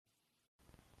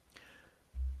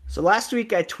So last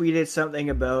week I tweeted something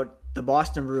about the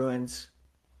Boston Bruins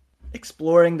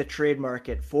exploring the trade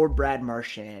market for Brad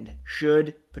Marchand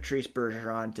should Patrice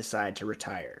Bergeron decide to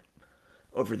retire.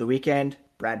 Over the weekend,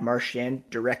 Brad Marchand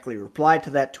directly replied to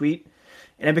that tweet,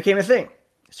 and it became a thing.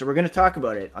 So we're going to talk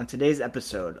about it on today's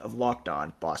episode of Locked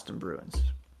On Boston Bruins.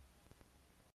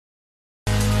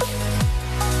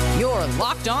 You're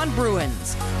Locked On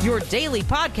Bruins, your daily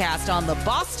podcast on the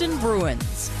Boston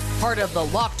Bruins. Part of the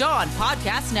Locked On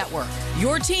Podcast Network,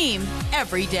 your team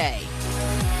every day.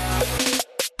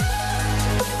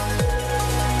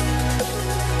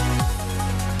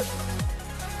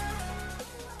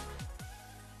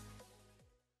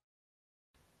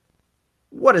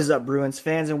 What is up, Bruins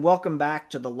fans, and welcome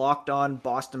back to the Locked On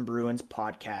Boston Bruins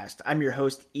podcast. I'm your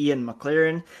host, Ian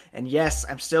McLaren, and yes,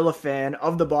 I'm still a fan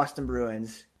of the Boston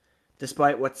Bruins,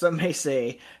 despite what some may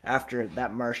say after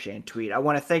that Marchand tweet. I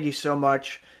want to thank you so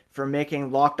much for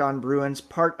making Locked On Bruins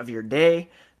part of your day.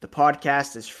 The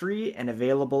podcast is free and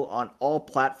available on all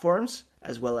platforms,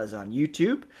 as well as on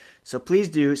YouTube, so please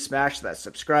do smash that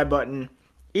subscribe button.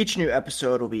 Each new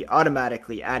episode will be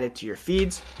automatically added to your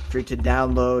feeds for you to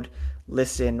download,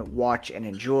 listen, watch, and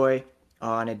enjoy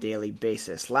on a daily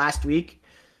basis. Last week,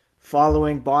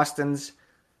 following Boston's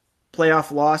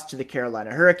playoff loss to the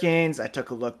Carolina Hurricanes, I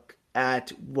took a look at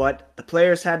what the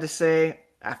players had to say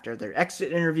after their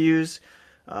exit interviews,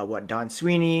 what Don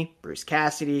Sweeney, Bruce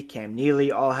Cassidy, Cam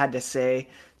Neely all had to say.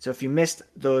 So if you missed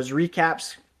those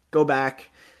recaps, go back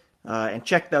and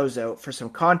check those out for some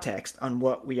context on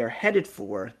what we are headed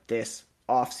for this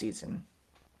offseason.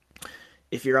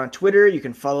 If you're on Twitter, you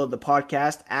can follow the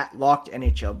podcast at Locked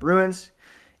NHL Bruins,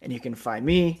 and you can find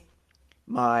me,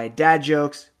 my dad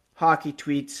jokes, hockey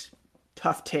tweets,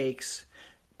 tough takes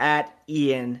at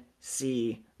Ian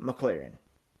C. McLaren.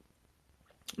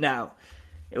 Now,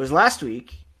 it was last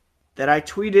week that I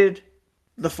tweeted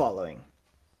the following.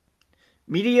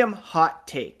 Medium hot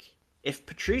take. If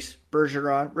Patrice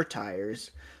Bergeron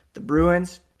retires, the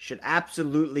Bruins should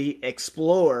absolutely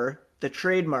explore the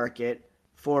trade market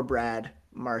for Brad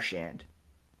Marchand.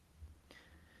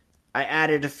 I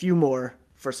added a few more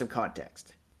for some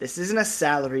context. This isn't a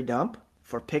salary dump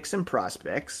for picks and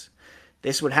prospects.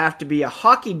 This would have to be a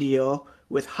hockey deal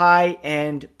with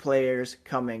high-end players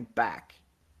coming back.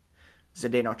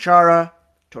 Zdeno Chara,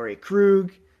 Torrey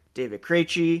Krug, David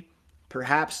Krejci,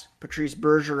 perhaps Patrice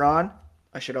Bergeron,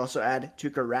 I should also add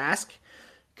Tuukka Rask,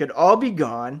 could all be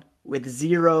gone with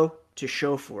zero to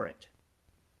show for it.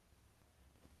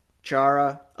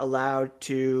 Chara allowed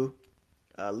to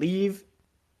leave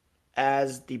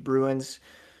as the Bruins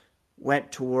went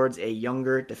towards a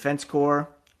younger defense core.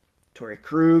 Torrey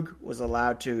Krug was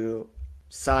allowed to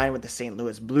sign with the St.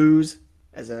 Louis Blues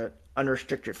as an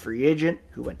unrestricted free agent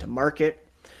who went to market.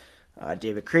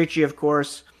 David Krejci, of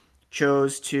course,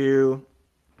 chose to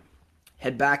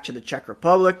head back to the Czech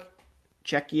Republic,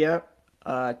 Czechia,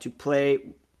 to play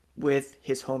with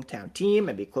his hometown team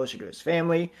and be closer to his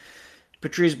family.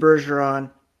 Patrice Bergeron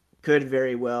could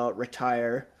very well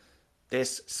retire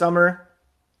this summer,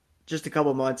 just a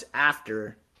couple months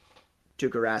after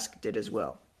Tuukka Rask did as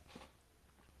well.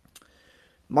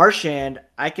 Marchand,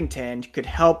 I contend, could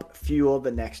help fuel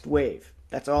the next wave.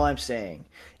 That's all I'm saying.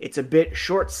 It's a bit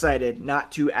short-sighted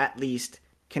not to at least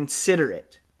consider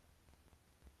it.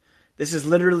 This is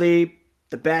literally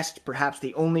the best, perhaps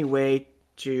the only way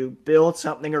to build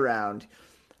something around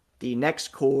the next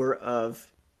core of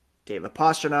David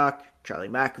Pastrnak, Charlie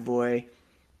McAvoy,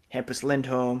 Hampus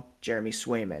Lindholm, Jeremy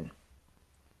Swayman.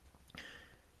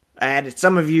 And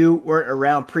some of you weren't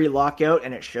around pre-lockout,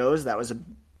 and it shows. That was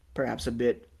perhaps a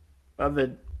bit of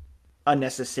an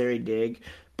unnecessary dig.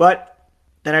 But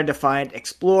then I defined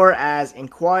explore as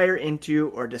inquire into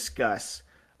or discuss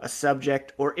a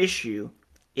subject or issue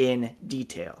in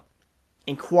detail.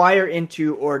 Inquire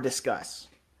into or discuss.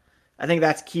 I think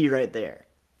that's key right there.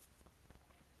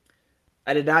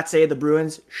 I did not say the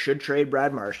Bruins should trade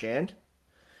Brad Marchand.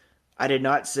 I did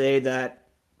not say that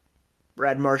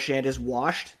Brad Marchand is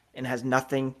washed and has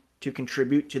nothing to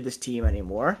contribute to this team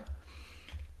anymore.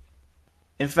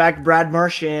 In fact, Brad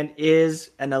Marchand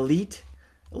is an elite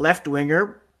left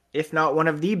winger, if not one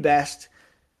of the best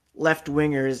left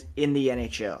wingers in the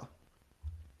NHL.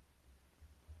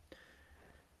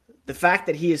 The fact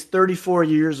that he is 34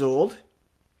 years old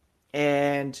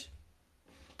and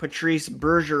Patrice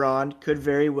Bergeron could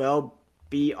very well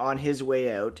be on his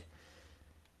way out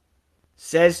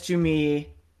says to me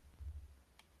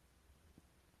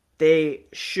they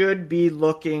should be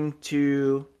looking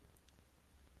to,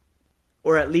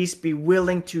 or at least be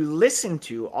willing to listen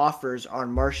to offers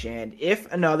on Marchand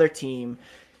if another team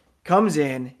comes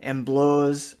in and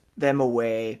blows them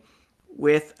away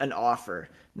with an offer.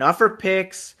 Not for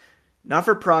picks, not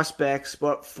for prospects,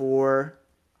 but for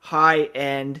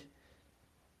high-end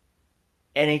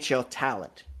NHL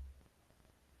talent.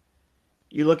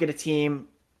 You look at a team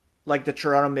like the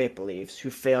Toronto Maple Leafs, who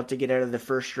failed to get out of the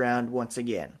first round once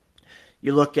again.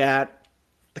 You look at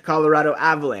the Colorado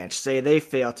Avalanche, say they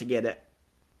fail to get it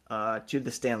to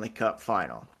the Stanley Cup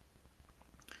final.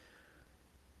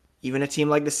 Even a team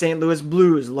like the St. Louis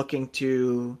Blues looking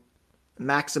to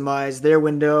maximize their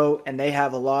window, and they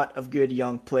have a lot of good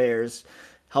young players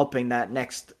helping that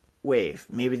next wave.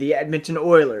 Maybe the Edmonton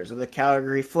Oilers or the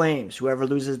Calgary Flames, whoever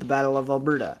loses the Battle of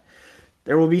Alberta.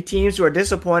 There will be teams who are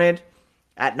disappointed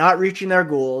at not reaching their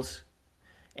goals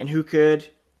and who could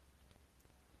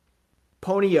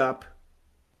pony up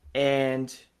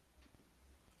and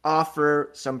offer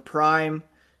some prime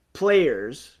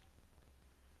players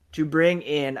to bring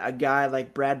in a guy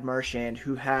like Brad Marchand,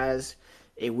 who has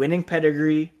a winning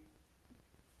pedigree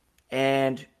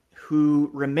and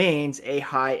who remains a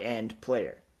high-end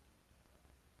player.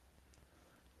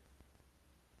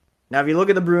 Now, if you look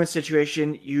at the Bruins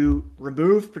situation, you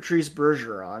remove Patrice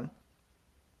Bergeron.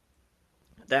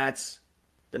 That's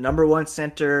the number one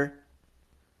center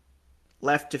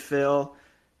left to fill.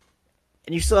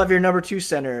 And you still have your number two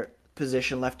center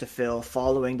position left to fill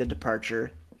following the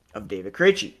departure of David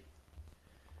Krejci.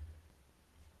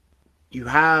 You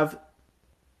have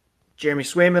Jeremy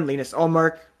Swayman, Linus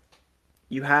Ullmark.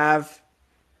 You have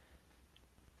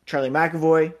Charlie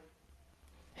McAvoy,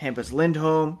 Hampus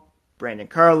Lindholm, Brandon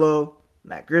Carlo,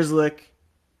 Matt Grzelcyk.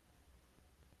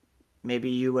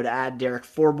 Maybe you would add Derek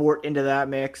Forbort into that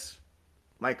mix.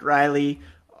 Mike Riley.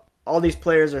 All these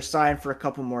players are signed for a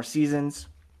couple more seasons.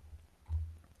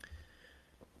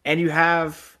 And you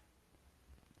have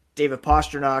David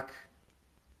Pastrnak,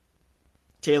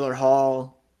 Taylor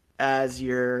Hall as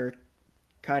your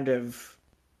kind of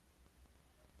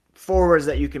forwards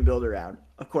that you can build around.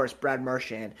 Of course, Brad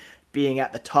Marchand being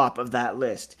at the top of that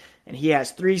list. And he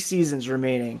has 3 seasons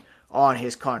remaining on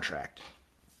his contract.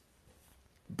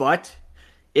 But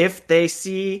if they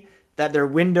see that their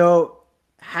window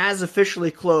has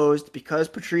officially closed because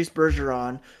Patrice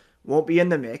Bergeron won't be in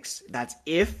the mix, that's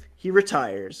if he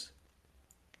retires,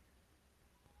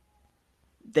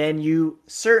 then you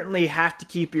certainly have to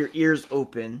keep your ears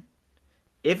open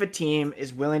if a team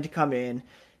is willing to come in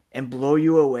and blow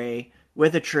you away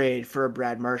with a trade for a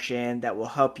Brad Marchand that will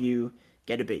help you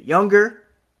get a bit younger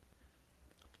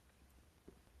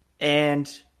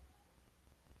and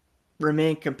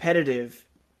remain competitive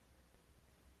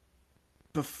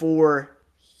before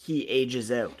he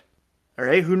ages out. All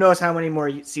right, who knows how many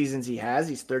more seasons he has?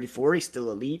 He's 34. He's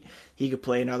still elite. He could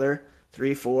play another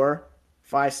 3, 4,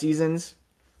 5 seasons.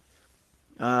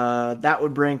 That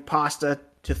would bring Pasta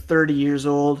to 30 years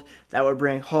old. That would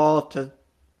bring Hall to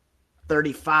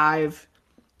 35.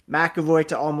 McAvoy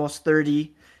to almost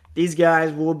 30. These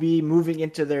guys will be moving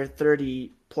into their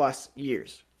 30-plus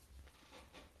years.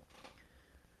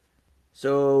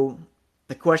 So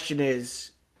the question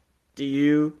is, do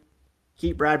you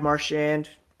keep Brad Marchand?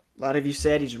 A lot of you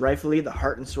said he's rightfully the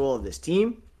heart and soul of this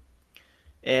team.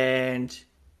 And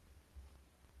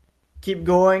keep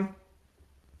going.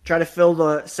 Try to fill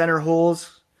the center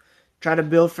holes. Try to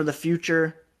build for the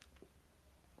future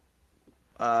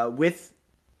with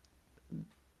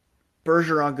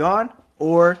Bergeron gone?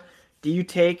 Or do you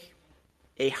take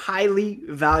a highly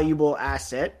valuable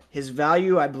asset? His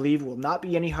value, I believe, will not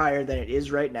be any higher than it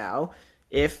is right now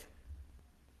if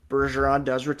Bergeron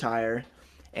does retire,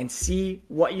 and see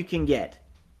what you can get.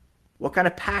 What kind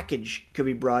of package could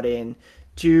be brought in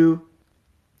to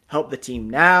help the team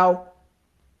now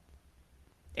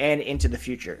and into the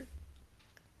future?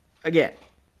 Again,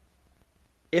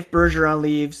 if Bergeron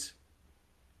leaves,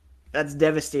 that's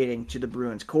devastating to the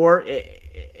Bruins core.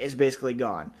 It is basically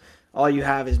gone. All you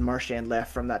have is Marchand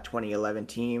left from that 2011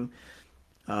 team,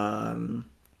 from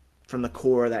the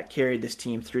core that carried this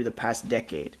team through the past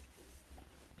decade.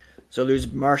 So lose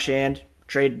Bergeron,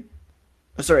 trade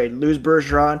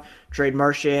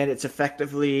Marchand. It's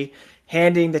effectively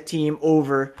handing the team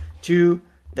over to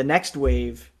the next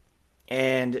wave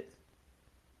and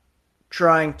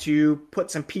trying to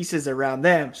put some pieces around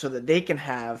them so that they can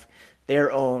have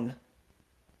their own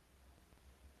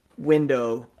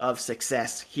window of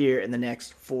success here in the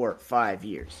next 4 or 5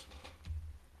 years.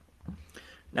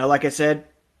 Now, like I said,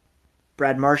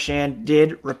 Brad Marchand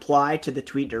did reply to the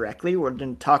tweet directly. We're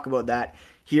going to talk about that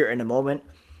here in a moment.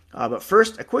 But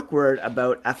first, a quick word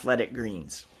about Athletic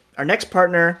Greens. Our next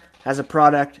partner has a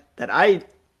product that I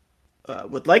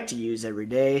would like to use every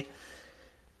day.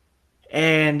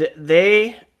 And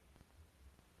they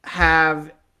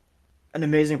have an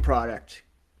amazing product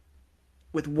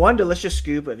With one delicious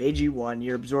scoop of AG1,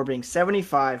 you're absorbing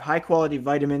 75 high-quality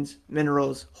vitamins,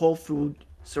 minerals, whole food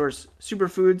source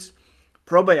superfoods,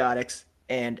 probiotics,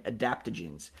 and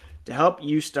adaptogens to help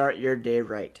you start your day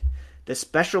right. This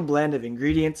special blend of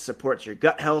ingredients supports your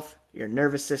gut health, your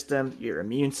nervous system, your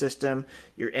immune system,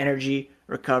 your energy,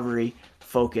 recovery,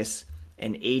 focus,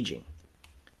 and aging.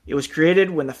 It was created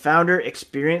when the founder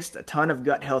experienced a ton of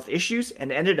gut health issues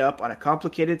and ended up on a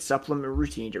complicated supplement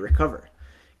routine to recover.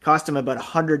 It cost him about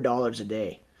 $100 a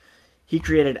day. He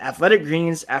created Athletic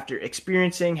Greens after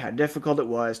experiencing how difficult it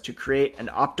was to create an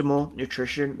optimal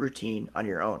nutrition routine on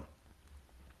your own.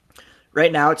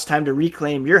 Right now, it's time to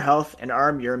reclaim your health and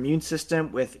arm your immune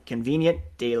system with convenient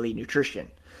daily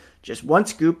nutrition. Just one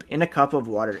scoop in a cup of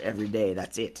water every day,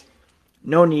 that's it.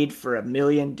 No need for a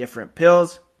million different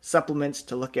pills, supplements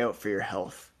to look out for your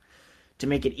health. To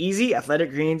make it easy, Athletic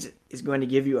Greens is going to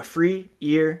give you a free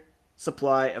year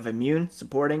supply of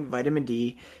immune-supporting vitamin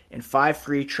D and 5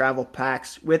 free travel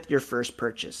packs with your first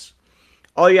purchase.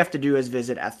 All you have to do is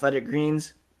visit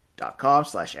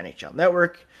athleticgreens.com/NHL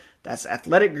Network. That's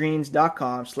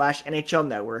athleticgreens.com/NHL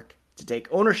Network to take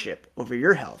ownership over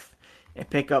your health and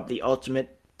pick up the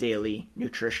ultimate daily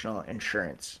nutritional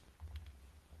insurance.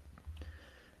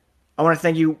 I want to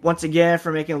thank you once again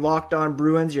for making Locked On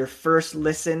Bruins your first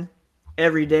listen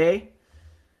every day.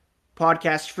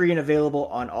 Podcast free and available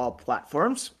on all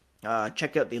platforms.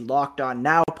 Check out the Locked On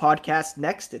Now podcast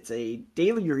next. It's a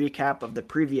daily recap of the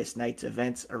previous night's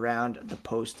events around the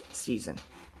postseason.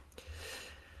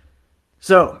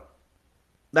 So,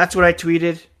 that's what I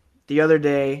tweeted the other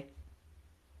day.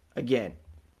 Again,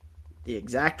 the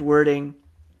exact wording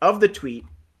of the tweet,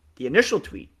 the initial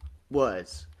tweet,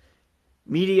 was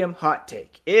medium hot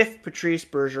take. If Patrice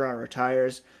Bergeron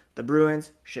retires, the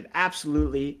Bruins should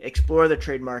absolutely explore the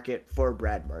trade market for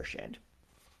Brad Marchand.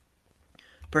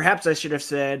 Perhaps I should have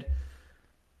said,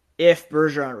 if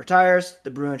Bergeron retires,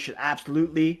 the Bruins should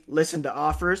absolutely listen to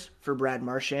offers for Brad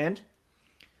Marchand.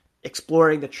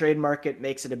 Exploring the trade market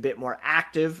makes it a bit more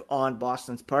active on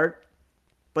Boston's part,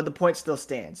 but the point still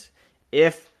stands.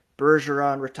 If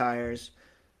Bergeron retires,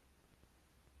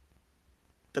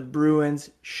 the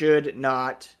Bruins should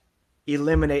not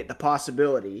eliminate the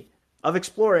possibility of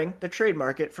exploring the trade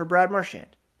market for Brad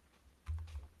Marchand.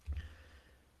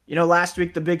 You know, last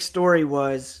week the big story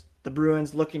was the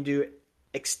Bruins looking to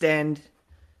extend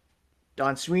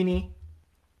Don Sweeney,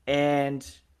 and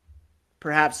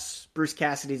perhaps Bruce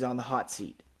Cassidy's on the hot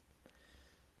seat.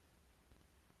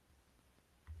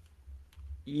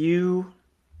 You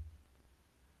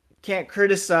can't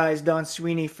criticize Don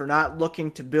Sweeney for not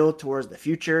looking to build towards the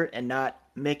future and not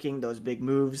making those big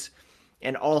moves,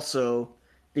 and also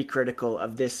be critical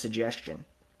of this suggestion.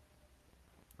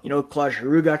 You know, Claude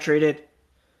Giroux got traded.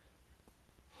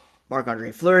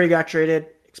 Marc-Andre Fleury got traded,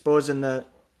 exposing the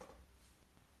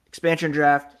expansion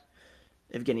draft.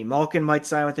 Evgeny Malkin might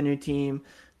sign with a new team.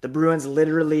 The Bruins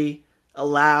literally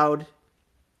allowed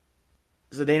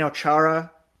Zdeno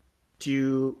Chara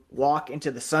to walk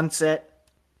into the sunset.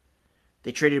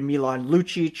 They traded Milan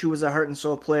Lucic, who was a heart and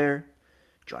soul player.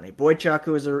 Johnny Boychuk,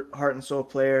 who was a heart and soul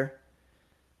player.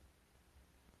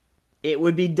 It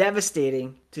would be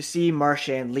devastating to see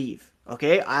Marchand leave.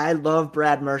 Okay, I love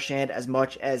Brad Marchand as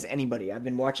much as anybody. I've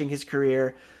been watching his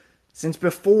career since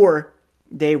before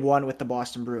day one with the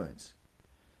Boston Bruins.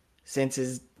 Since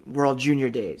his World Junior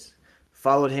days.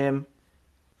 Followed him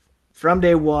from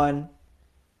day one.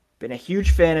 Been a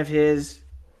huge fan of his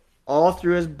all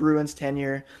through his Bruins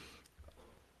tenure.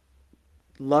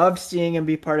 Loved seeing him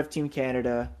be part of Team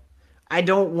Canada. I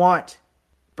don't want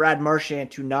Brad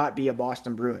Marchand to not be a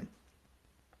Boston Bruin.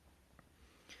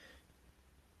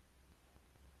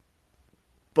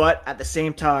 But at the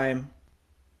same time,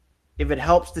 if it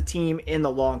helps the team in the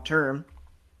long term,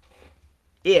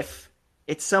 if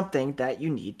it's something that you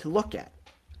need to look at.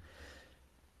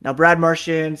 Now, Brad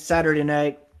Marchand, Saturday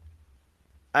night,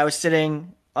 I was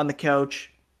sitting on the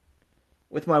couch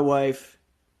with my wife,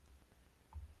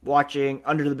 watching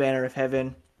Under the Banner of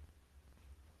Heaven.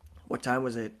 What time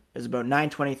was it? It was about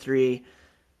 9:23.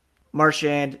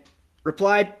 Marchand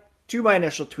replied to my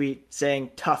initial tweet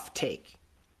saying, "Tough take."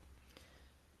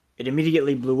 It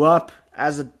immediately blew up.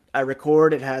 As I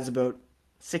record, it has about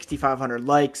 6,500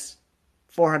 likes,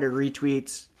 400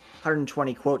 retweets,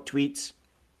 120 quote tweets.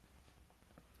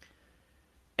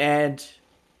 And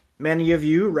many of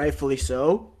you, rightfully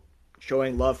so,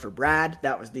 showing love for Brad.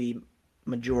 That was the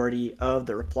majority of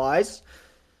the replies.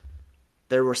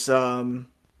 There were some,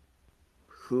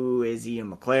 who is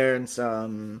Ian McLaren,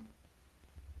 some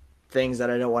things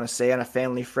that I don't want to say on a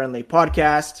family-friendly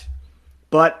podcast.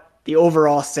 But the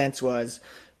overall sense was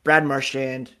Brad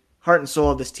Marchand, heart and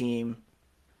soul of this team,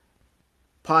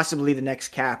 possibly the next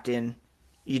captain,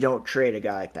 you don't trade a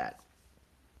guy like that.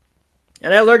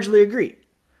 And I largely agree.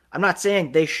 I'm not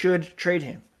saying they should trade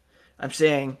him. I'm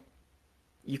saying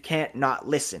you can't not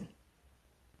listen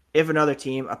if another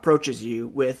team approaches you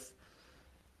with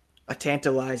a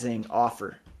tantalizing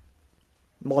offer.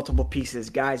 Multiple pieces,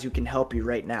 guys who can help you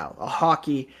right now. A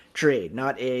hockey trade,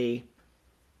 not a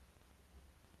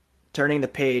turning the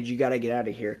page, you got to get out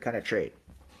of here kind of trade.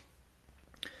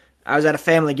 I was at a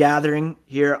family gathering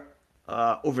here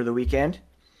over the weekend,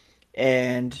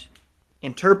 and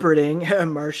interpreting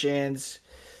Marchand's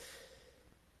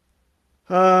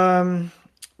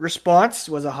response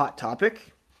was a hot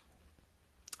topic.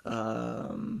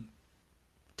 Tough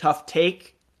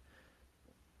take.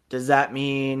 Does that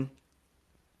mean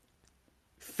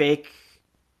fake?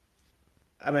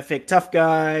 I'm a fake tough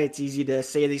guy. It's easy to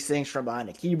say these things from behind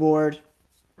a keyboard.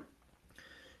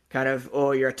 Kind of,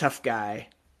 oh, you're a tough guy.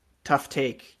 Tough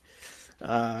take.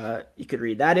 You could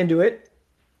read that into it.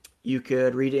 You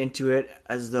could read into it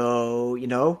as though,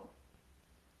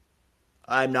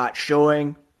 I'm not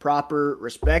showing proper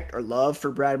respect or love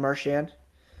for Brad Marchand.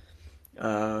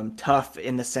 Tough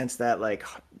in the sense that,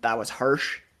 that was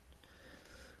harsh.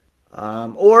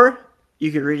 Or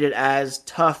you could read it as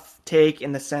tough take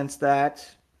in the sense that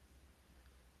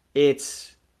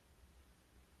it's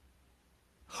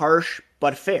harsh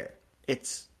but fair.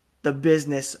 It's the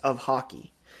business of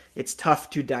hockey. It's tough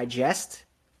to digest.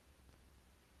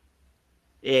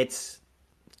 It's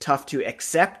tough to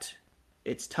accept.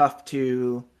 It's tough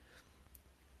to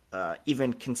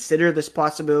even consider this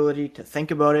possibility, to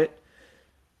think about it.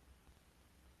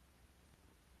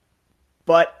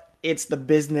 But it's the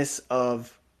business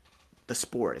of the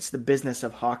sport. It's the business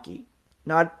of hockey.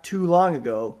 Not too long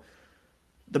ago,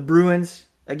 the Bruins,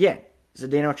 again,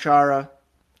 Zdeno Chara,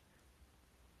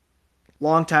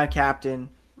 longtime captain,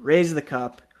 raised the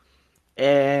cup,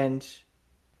 and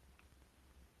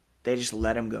they just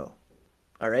let him go.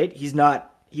 All right?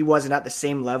 He wasn't at the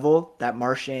same level that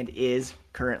Marchand is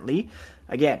currently.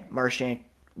 Again, Marchand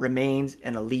remains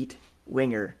an elite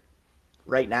winger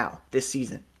right now, this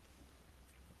season.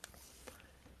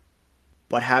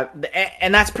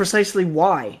 And that's precisely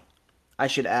why, I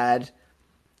should add,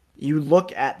 you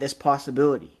look at this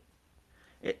possibility.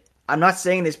 I'm not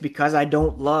saying this because I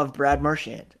don't love Brad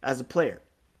Marchand as a player,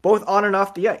 both on and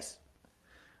off the ice.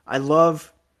 I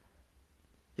love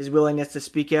his willingness to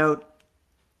speak out.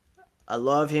 I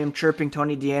love him chirping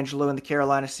Tony DeAngelo in the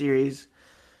Carolina series,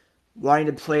 wanting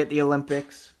to play at the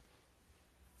Olympics.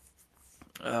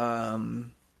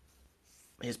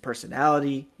 His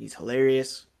personality, he's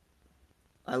hilarious.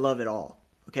 I love it all,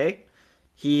 okay?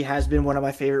 He has been one of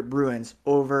my favorite Bruins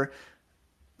over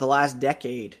the last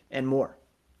decade and more.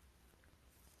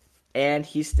 And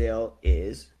he still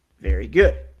is very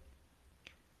good.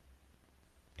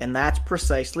 And that's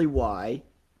precisely why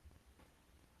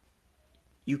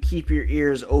you keep your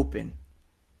ears open.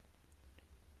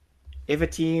 If a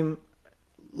team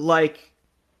like,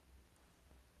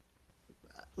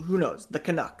 who knows, the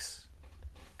Canucks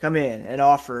come in and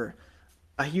offer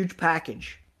a huge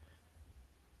package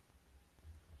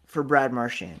for Brad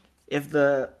Marchand. If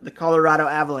the Colorado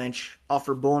Avalanche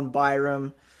offer Bowen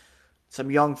Byram, some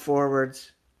young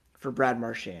forwards for Brad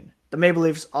Marchand. The Maple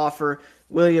Leafs offer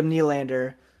William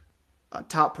Nylander, a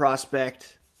top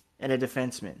prospect, and a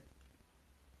defenseman.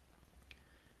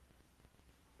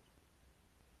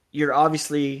 You're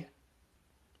obviously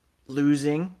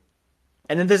losing.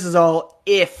 And then this is all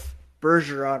if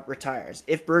Bergeron retires.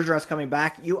 If Bergeron's coming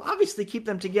back, you obviously keep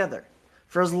them together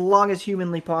for as long as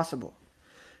humanly possible.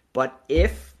 But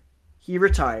if he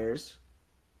retires,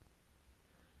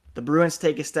 the Bruins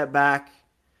take a step back.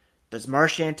 Does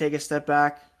Marchand take a step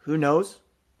back? Who knows?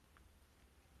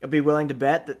 I'll be willing to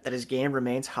bet that his game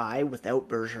remains high without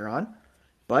Bergeron.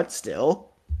 But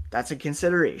still, that's a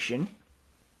consideration.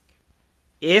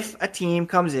 If a team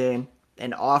comes in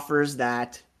and offers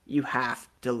that, you have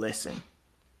to listen.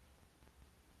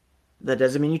 That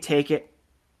doesn't mean you take it.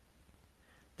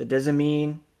 That doesn't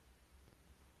mean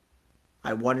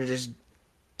I want to just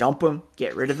dump him,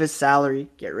 get rid of his salary,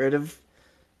 get rid of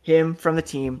him from the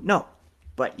team. No,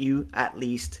 but you at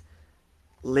least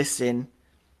listen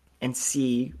and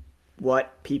see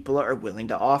what people are willing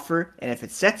to offer. And if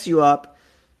it sets you up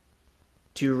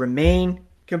to remain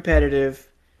competitive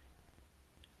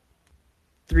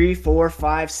 3, 4,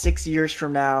 5, 6 years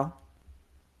from now,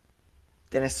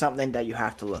 then it's something that you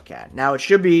have to look at. Now, it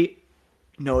should be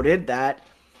noted that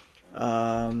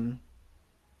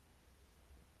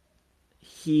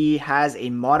he has a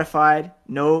modified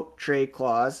no trade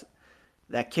clause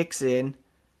that kicks in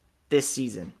this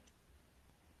season.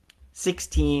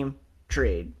 6-team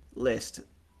trade. list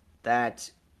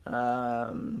that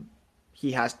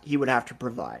he would have to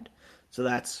provide. So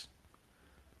that's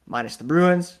minus the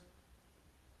Bruins.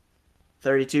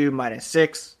 32 minus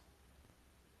 6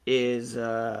 is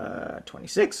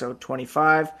 26, so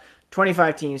 25.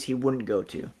 25 teams he wouldn't go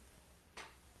to.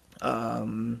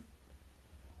 In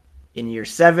year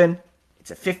 7,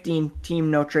 it's a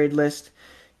 15-team no-trade list.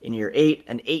 In year 8,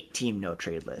 an 8-team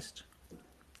no-trade list.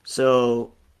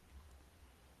 So,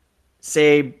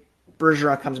 say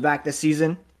Bergeron comes back this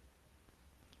season.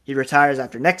 He retires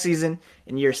after next season.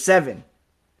 In year 7,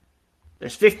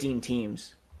 there's 15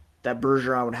 teams that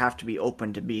Bergeron would have to be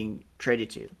open to being traded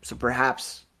to. So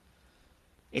perhaps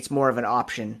it's more of an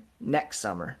option next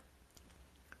summer.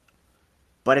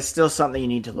 But it's still something you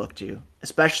need to look to,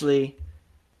 especially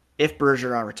if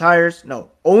Bergeron retires.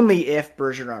 No, only if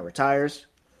Bergeron retires.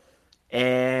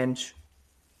 And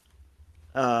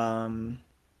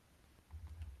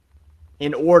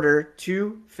in order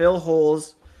to fill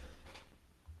holes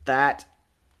that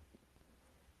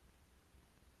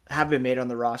have been made on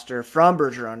the roster from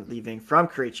Bergeron leaving, from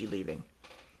Krejci leaving.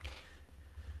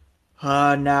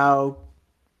 Now,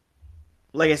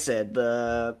 like I said,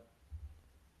 the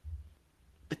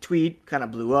tweet kind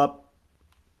of blew up.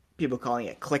 People calling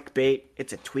it clickbait.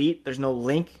 It's a tweet. There's no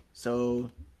link, so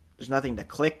there's nothing to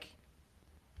click.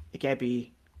 It can't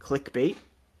be clickbait.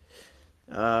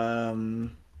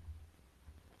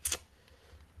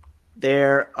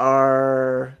 There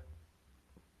are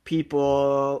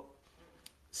people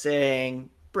saying,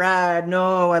 Brad,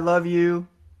 no, I love you.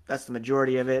 That's the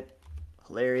majority of it.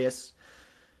 Hilarious.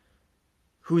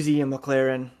 Who's Ian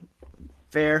McLaren?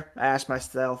 Fair. I ask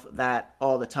myself that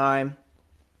all the time.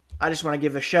 I just want to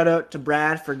give a shout out to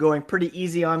Brad for going pretty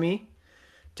easy on me.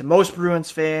 To most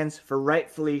Bruins fans for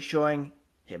rightfully showing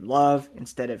him love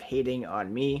instead of hating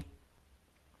on me.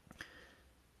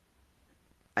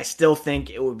 I still think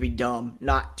it would be dumb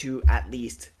not to at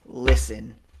least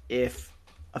listen if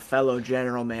a fellow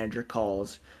general manager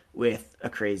calls with a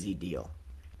crazy deal.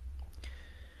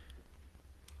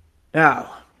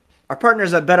 Now, our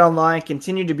partners at BetOnline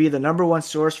continue to be the number one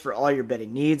source for all your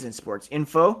betting needs and sports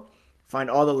info. Find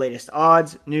all the latest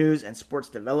odds, news, and sports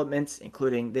developments,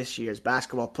 including this year's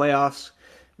basketball playoffs,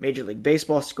 Major League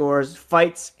Baseball scores,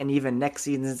 fights, and even next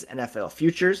season's NFL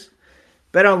futures.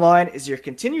 BetOnline is your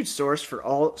continued source for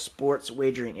all sports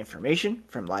wagering information,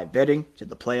 from live betting to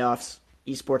the playoffs,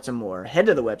 esports, and more. Head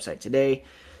to the website today.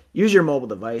 Use your mobile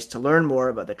device to learn more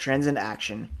about the trends in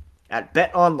action at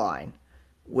BetOnline,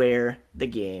 where the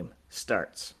game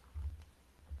starts.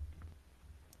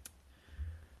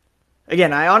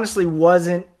 Again, I honestly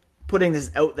wasn't putting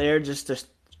this out there just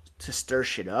to stir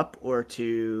shit up or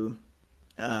to,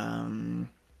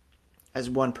 as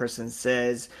one person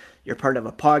says, you're part of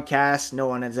a podcast no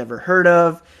one has ever heard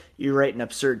of. You write an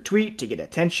absurd tweet to get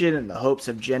attention in the hopes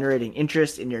of generating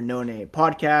interest in your no-name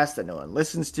podcast that no one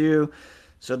listens to.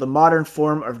 So the modern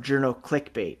form of journal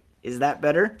clickbait. Is that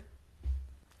better?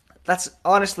 That's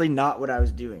honestly not what I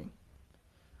was doing.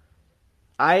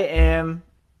 I am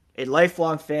a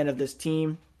lifelong fan of this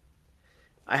team.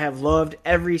 I have loved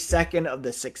every second of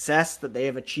the success that they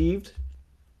have achieved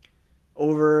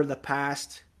over the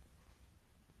past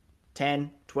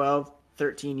 10, 12,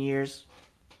 13 years.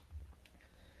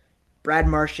 Brad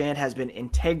Marchand has been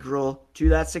integral to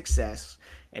that success,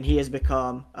 and he has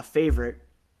become a favorite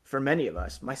for many of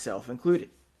us, myself included.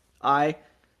 I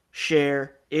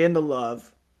share in the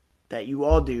love that you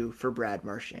all do for Brad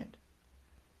Marchand.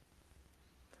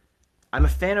 I'm a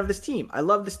fan of this team. I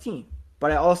love this team.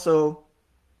 But I also,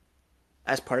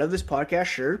 as part of this podcast,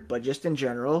 sure, but just in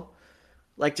general,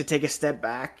 like to take a step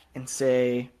back and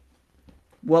say,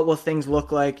 what will things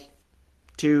look like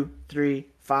 2, 3,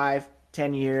 5,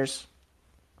 10 years?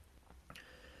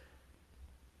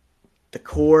 The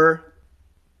core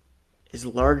is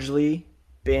largely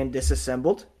been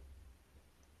disassembled.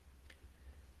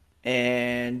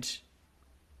 And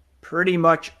pretty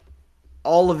much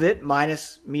all of it,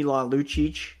 minus Milan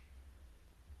Lucic,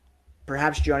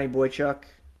 perhaps Johnny Boychuk,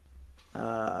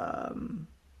 Adam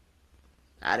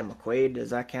McQuaid, does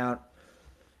that count?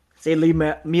 Say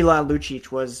Milan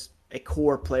Lucic was a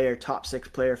core player, top 6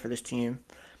 player for this team.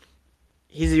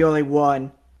 He's the only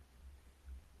one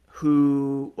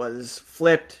who was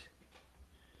flipped,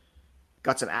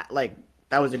 got some,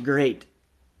 that was a great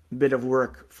bit of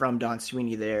work from Don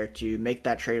Sweeney there to make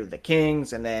that trade with the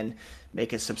Kings and then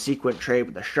make a subsequent trade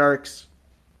with the Sharks.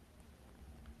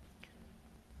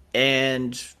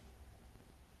 And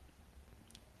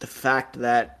the fact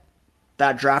that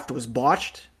that draft was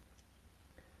botched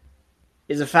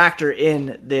is a factor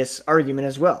in this argument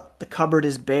as well. The cupboard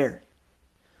is bare.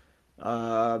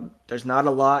 There's not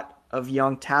a lot of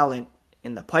young talent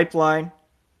in the pipeline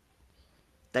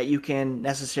that you can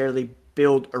necessarily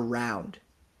build around.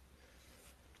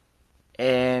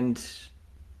 And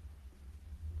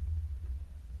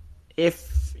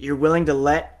if you're willing to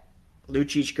let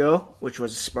Lucic go, which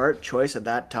was a smart choice at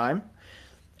that time,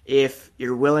 if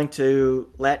you're willing to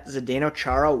let Zdeno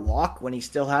Chara walk when he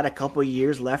still had a couple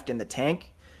years left in the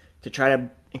tank to try to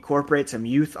incorporate some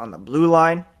youth on the blue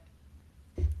line,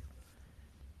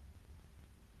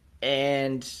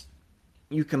 and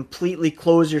you completely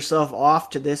close yourself off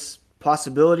to this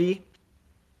possibility,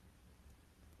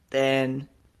 then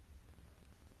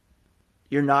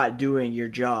you're not doing your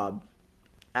job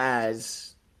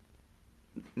as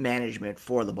management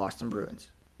for the Boston Bruins.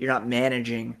 You're not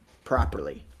managing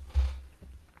properly.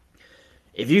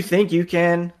 If you think you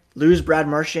can lose Brad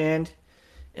Marchand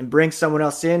and bring someone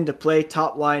else in to play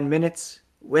top line minutes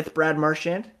with Brad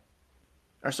Marchand,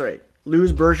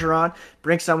 lose Bergeron,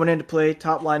 bring someone in to play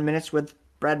top line minutes with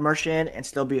Brad Marchand and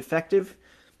still be effective,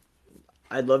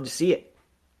 I'd love to see it.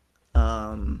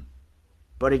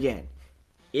 But again,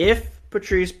 if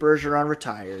Patrice Bergeron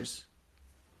retires,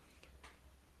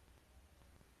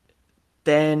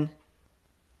 then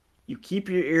you keep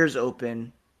your ears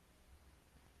open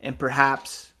and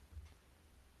perhaps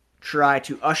try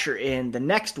to usher in the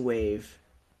next wave,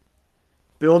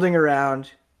 building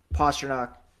around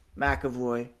Pastrnak,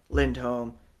 McAvoy,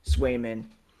 Lindholm, Swayman,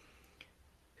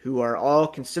 who are all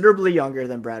considerably younger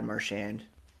than Brad Marchand,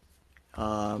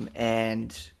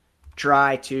 and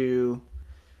try to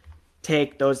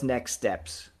take those next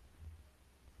steps,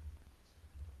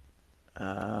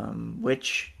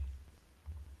 which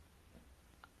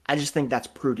I just think that's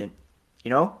prudent,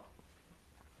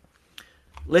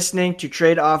 Listening to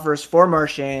trade offers for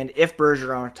Marchand if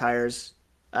Bergeron retires,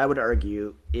 I would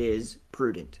argue, is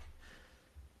prudent.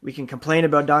 We can complain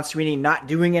about Don Sweeney not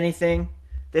doing anything.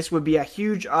 This would be a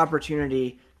huge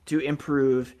opportunity to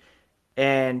improve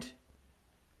and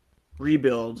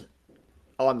rebuild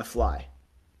on the fly.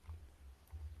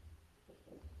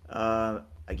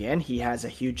 Again, he has a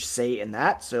huge say in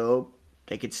that, so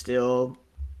they could still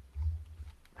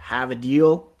have a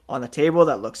deal on the table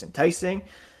that looks enticing,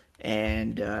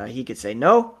 and he could say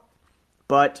no.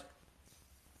 But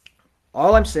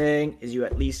all I'm saying is you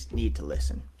at least need to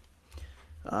listen.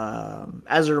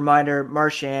 As a reminder,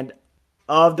 Marchand,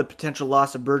 of the potential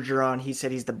loss of Bergeron, he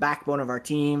said he's the backbone of our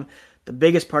team, the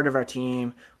biggest part of our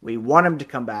team. We want him to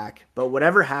come back, but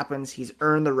whatever happens, he's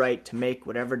earned the right to make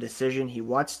whatever decision he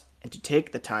wants and to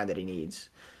take the time that he needs.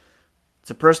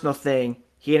 It's a personal thing.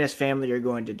 He and his family are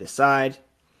going to decide.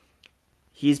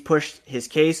 He's pushed his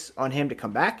case on him to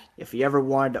come back. If he ever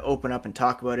wanted to open up and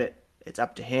talk about it, it's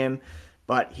up to him,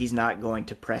 but he's not going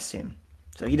to press him.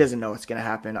 So he doesn't know what's going to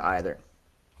happen either.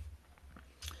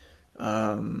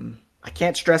 I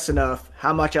can't stress enough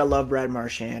how much I love Brad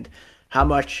Marchand, how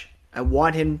much I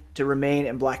want him to remain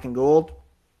in black and gold.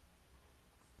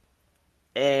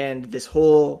 And this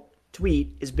whole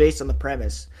tweet is based on the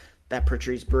premise that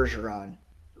Patrice Bergeron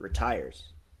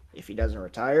retires. If he doesn't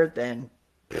retire, then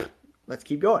let's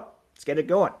keep going. Let's get it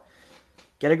going.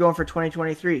 Get it going for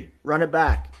 2023. Run it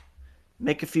back.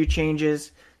 Make a few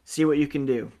changes. See what you can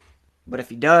do. But if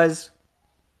he does,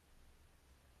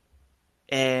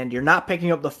 and you're not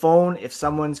picking up the phone if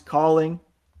someone's calling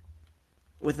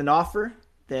with an offer,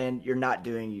 then you're not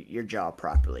doing your job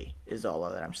properly, is all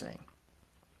that I'm saying.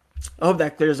 I hope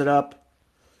that clears it up.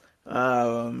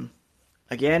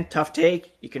 Again, tough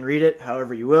take. You can read it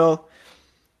however you will.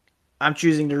 I'm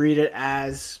choosing to read it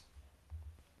as,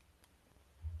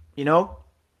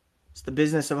 it's the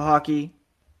business of hockey.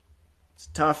 It's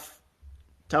tough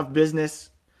business.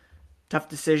 Tough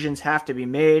decisions have to be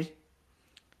made.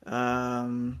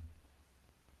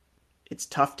 It's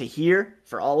tough to hear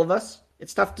for all of us.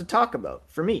 It's tough to talk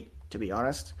about for me, to be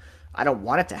honest. I don't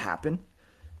want it to happen,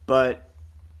 but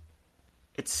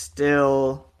it's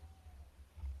still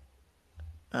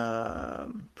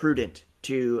prudent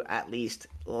to at least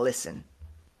listen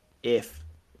if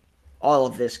all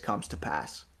of this comes to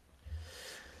pass.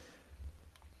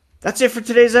 That's it for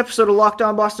today's episode of Locked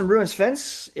On Boston Bruins,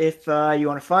 fans. If you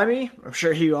want to find me, I'm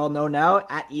sure you all know now,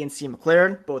 at Ian C.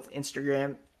 McLaren, both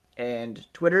Instagram and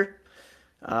Twitter.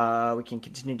 We can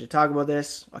continue to talk about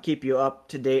this. I'll keep you up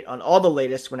to date on all the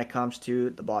latest when it comes to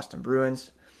the Boston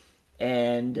Bruins.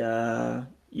 And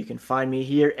you can find me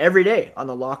here every day on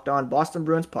the Locked On Boston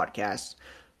Bruins podcast,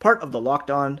 part of the Locked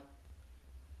On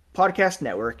Podcast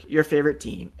Network, your favorite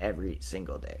team every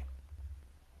single day.